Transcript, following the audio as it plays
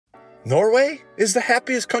Norway is the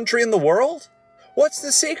happiest country in the world? What's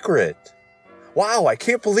the secret? Wow, I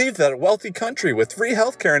can't believe that a wealthy country with free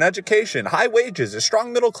healthcare and education, high wages, a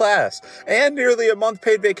strong middle class, and nearly a month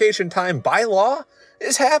paid vacation time by law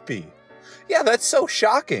is happy. Yeah, that's so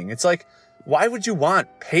shocking. It's like, why would you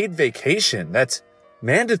want paid vacation? That's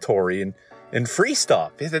mandatory and free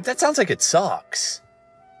stuff. That sounds like it sucks.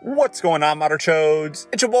 What's going on, Modder Chodes?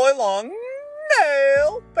 It's your boy Long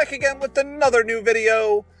Nail, back again with another new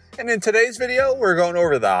video. And in today's video, we're going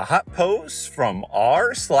over the hot posts from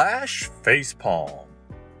r/FacePalm.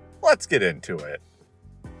 Let's get into it.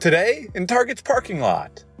 Today, in Target's parking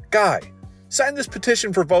lot, guy, sign this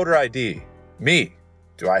petition for voter ID. Me,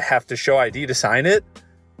 do I have to show ID to sign it?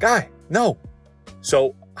 Guy, no.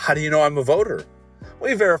 So, how do you know I'm a voter?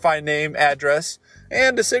 We verify name, address,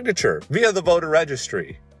 and a signature via the voter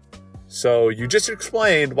registry. So, you just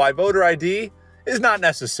explained why voter ID is not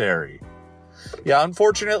necessary. Yeah,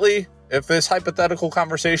 unfortunately, if this hypothetical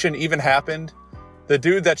conversation even happened, the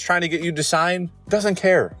dude that's trying to get you to sign doesn't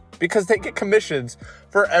care because they get commissions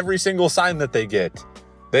for every single sign that they get.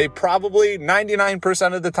 They probably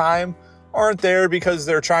 99% of the time aren't there because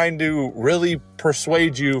they're trying to really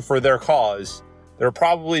persuade you for their cause. They're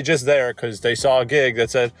probably just there because they saw a gig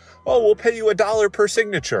that said, oh, we'll pay you $1 per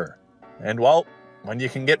signature. And well, when you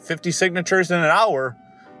can get 50 signatures in an hour,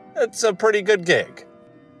 that's a pretty good gig.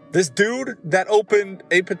 This dude that opened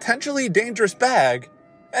a potentially dangerous bag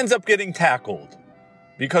ends up getting tackled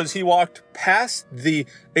because he walked past the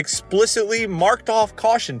explicitly marked off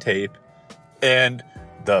caution tape and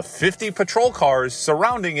the 50 patrol cars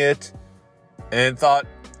surrounding it and thought,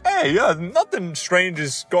 hey, yeah, nothing strange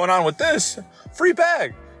is going on with this. Free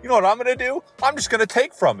bag. You know what I'm going to do? I'm just going to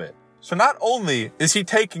take from it. So not only is he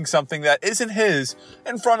taking something that isn't his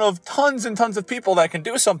in front of tons and tons of people that can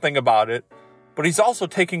do something about it, but he's also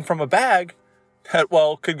taking from a bag that,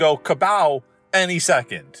 well, could go kabow any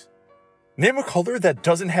second. Name a color that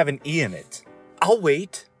doesn't have an E in it. I'll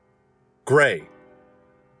wait. Gray.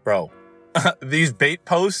 Bro, these bait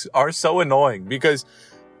posts are so annoying because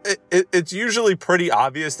it's usually pretty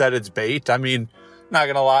obvious that it's bait. I mean, not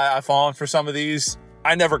gonna lie, I've fallen for some of these.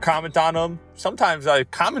 I never comment on them. Sometimes I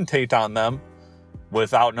commentate on them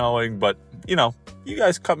without knowing, but, you know, you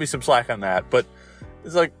guys cut me some slack on that. But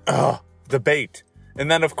it's like, ugh. The bait. And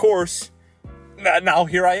then, of course, now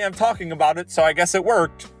here I am talking about it, so I guess it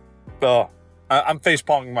worked. I'm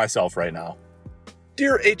facepalming myself right now.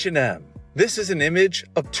 Dear H&M, this is an image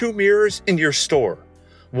of 2 mirrors in your store.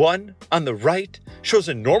 One on the right shows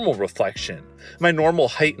a normal reflection, my normal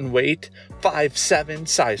height and weight, 5'7",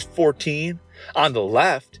 size 14. On the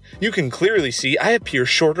left, you can clearly see I appear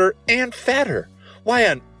shorter and fatter. Why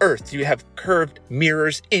on earth do you have curved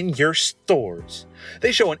mirrors in your stores?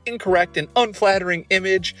 They show an incorrect and unflattering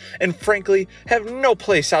image and frankly have no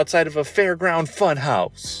place outside of a fairground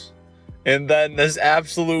funhouse. And then this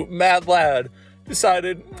absolute mad lad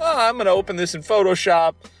decided, I'm going to open this in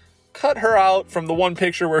Photoshop, cut her out from the one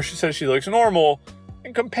picture where she says she looks normal,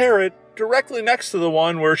 and compare it directly next to the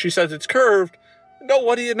one where she says it's curved. No,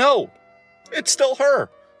 what do you know? It's still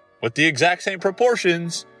her with the exact same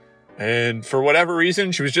proportions. And for whatever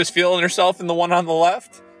reason, she was just feeling herself in the one on the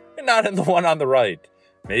left and not in the one on the right.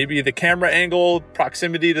 Maybe the camera angle,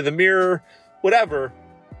 proximity to the mirror, whatever.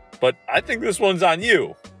 But I think this one's on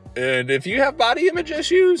you. And if you have body image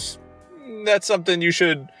issues, that's something you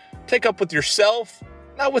should take up with yourself,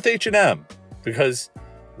 not with H&M. Because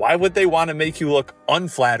why would they want to make you look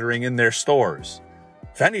unflattering in their stores?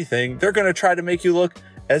 If anything, they're going to try to make you look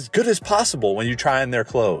as good as possible when you try on their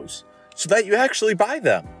clothes so that you actually buy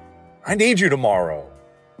them. I need you tomorrow.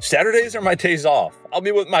 Saturdays are my days off. I'll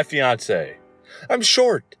be with my fiance. I'm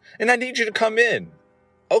short, and I need you to come in.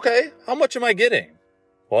 Okay, how much am I getting?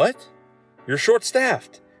 What? You're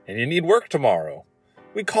short-staffed, and you need work tomorrow.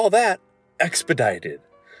 We call that expedited.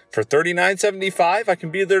 For $39.75, I can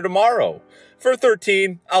be there tomorrow. For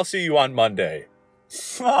 $13, I'll see you on Monday.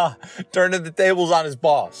 Turning the tables on his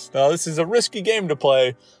boss. Now, this is a risky game to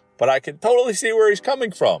play, but I can totally see where he's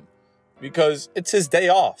coming from because it's his day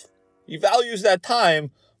off. He values that time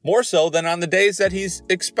more so than on the days that he's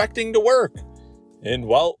expecting to work. And,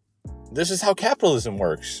 well, this is how capitalism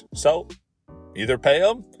works. So, either pay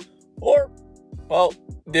him or, well,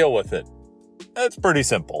 deal with it. It's pretty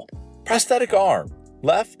simple. Prosthetic arm,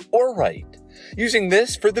 left or right. Using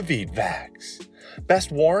this for the VVAX.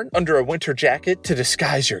 Best worn under a winter jacket to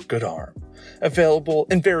disguise your good arm. Available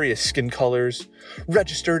in various skin colors.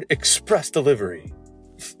 Registered express delivery.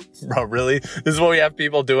 Bro, really? This is what we have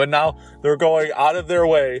people doing now? They're going out of their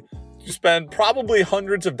way to spend probably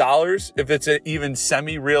hundreds of dollars if it's an even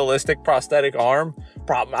semi-realistic prosthetic arm.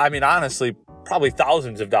 I mean, honestly, probably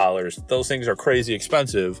thousands of dollars. Those things are crazy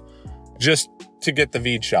expensive just to get the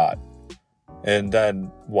VEED shot. And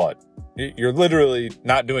then what? You're literally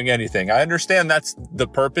not doing anything. I understand that's the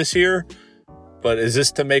purpose here, but is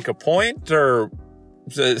this to make a point? Or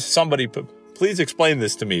somebody, please explain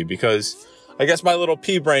this to me, because I guess my little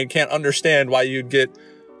pea brain can't understand why you'd get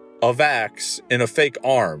a vax in a fake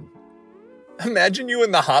arm. Imagine you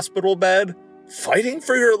in the hospital bed, fighting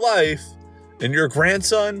for your life, and your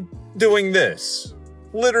grandson doing this.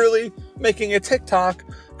 Literally making a TikTok,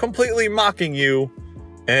 completely mocking you,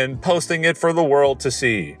 and posting it for the world to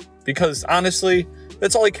see. Because honestly,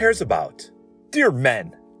 that's all he cares about. Dear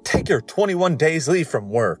men, take your 21 days leave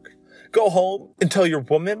from work. Go home and tell your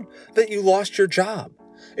woman that you lost your job.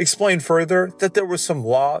 Explain further that there was some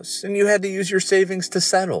loss and you had to use your savings to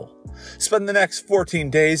settle. Spend the next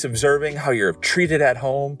 14 days observing how you're treated at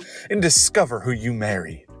home and discover who you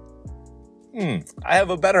married. I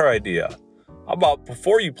have a better idea. How about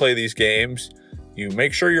before you play these games, you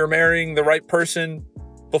make sure you're marrying the right person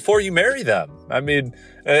before you marry them? I mean,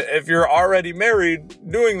 if you're already married,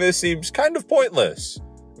 doing this seems kind of pointless.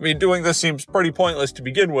 I mean, doing this seems pretty pointless to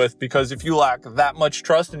begin with, because if you lack that much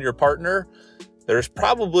trust in your partner, there's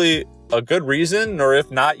probably a good reason, or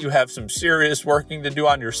if not, you have some serious working to do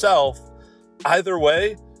on yourself. Either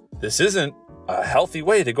way, this isn't a healthy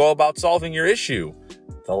way to go about solving your issue.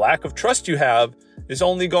 The lack of trust you have is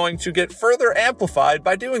only going to get further amplified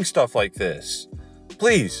by doing stuff like this.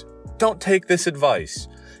 Please, don't take this advice.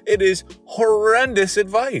 It is horrendous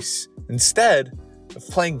advice. Instead of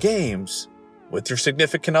playing games with your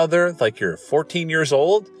significant other like you're 14 years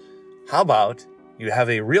old, how about you have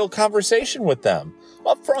a real conversation with them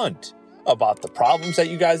up front about the problems that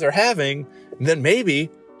you guys are having, and then maybe,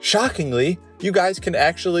 shockingly, you guys can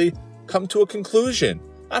actually come to a conclusion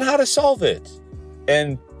on how to solve it.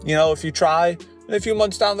 And, if you try, and a few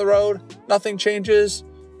months down the road, nothing changes,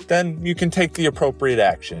 then you can take the appropriate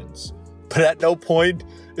actions. But at no point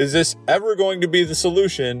is this ever going to be the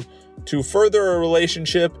solution to further a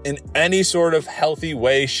relationship in any sort of healthy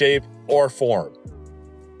way, shape, or form.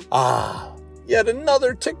 Yet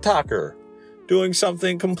another TikToker doing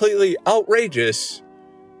something completely outrageous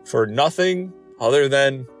for nothing other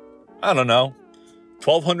than,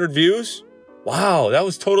 1,200 views? Wow, that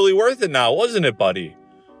was totally worth it now, wasn't it, buddy?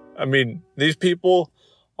 I mean, these people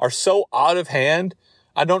are so out of hand.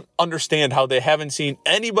 I don't understand how they haven't seen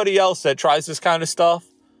anybody else that tries this kind of stuff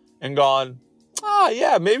and gone,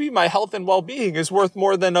 yeah, maybe my health and well-being is worth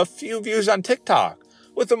more than a few views on TikTok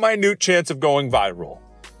with a minute chance of going viral.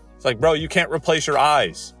 It's like, bro, you can't replace your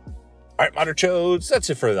eyes. All right, Modern Chodes,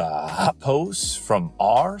 that's it for the hot posts from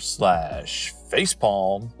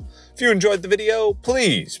r/FacePalm. If you enjoyed the video,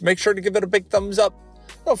 please make sure to give it a big thumbs up.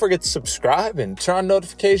 Don't forget to subscribe and turn on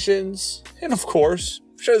notifications. And of course,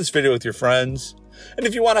 share this video with your friends. And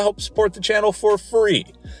if you want to help support the channel for free,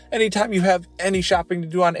 anytime you have any shopping to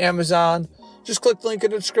do on Amazon, just click the link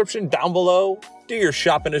in the description down below. Do your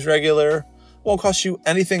shopping as regular. Won't cost you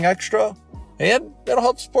anything extra. And that'll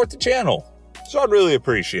help support the channel. So I'd really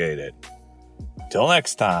appreciate it. Till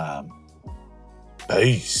next time.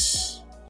 Peace.